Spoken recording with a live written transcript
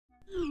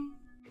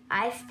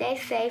I stay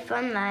safe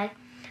online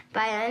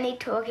by only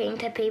talking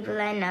to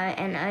people I know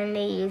and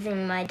only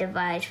using my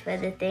device for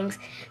the things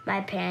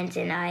my parents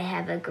and I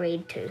have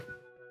agreed to.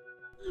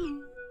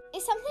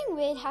 If something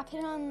weird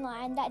happened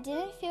online that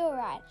didn't feel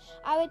right,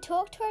 I would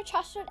talk to a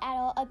trusted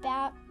adult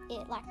about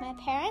it, like my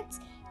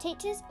parents,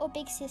 teachers, or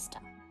big sister.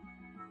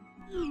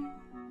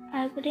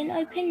 I wouldn't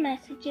open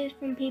messages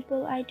from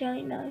people I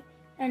don't know,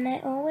 and I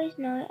always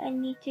know I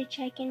need to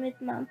check in with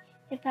Mum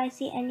if I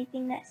see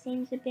anything that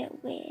seems a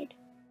bit weird.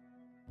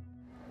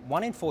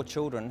 1 in 4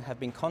 children have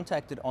been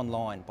contacted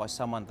online by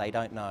someone they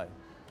don't know.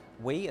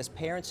 We as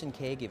parents and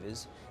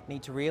caregivers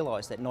need to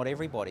realise that not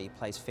everybody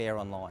plays fair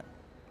online.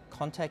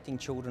 Contacting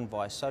children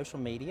via social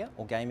media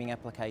or gaming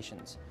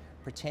applications,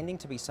 pretending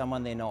to be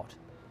someone they're not,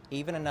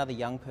 even another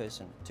young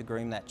person, to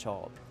groom that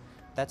child.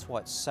 That's why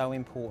it's so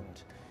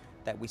important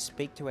that we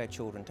speak to our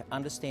children to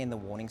understand the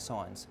warning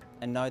signs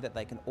and know that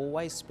they can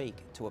always speak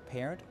to a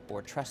parent or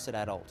a trusted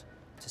adult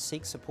to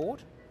seek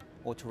support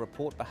or to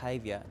report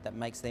behaviour that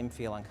makes them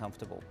feel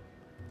uncomfortable.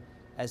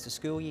 As the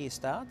school year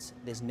starts,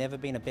 there's never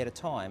been a better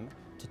time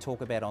to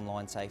talk about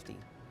online safety.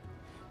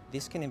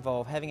 This can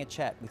involve having a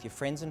chat with your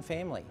friends and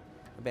family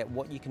about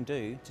what you can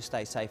do to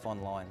stay safe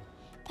online.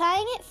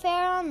 Playing it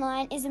fair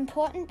online is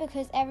important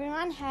because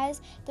everyone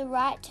has the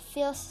right to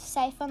feel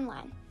safe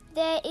online.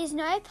 There is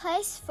no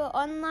place for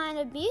online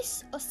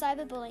abuse or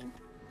cyberbullying.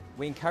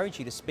 We encourage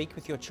you to speak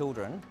with your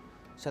children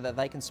so that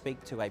they can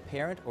speak to a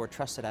parent or a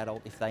trusted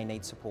adult if they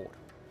need support.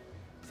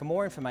 For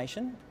more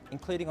information,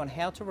 including on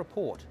how to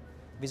report,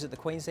 visit the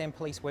Queensland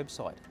Police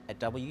website at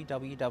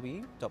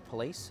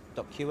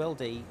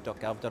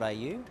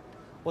www.police.qld.gov.au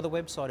or the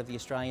website of the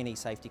Australian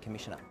eSafety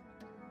Commissioner.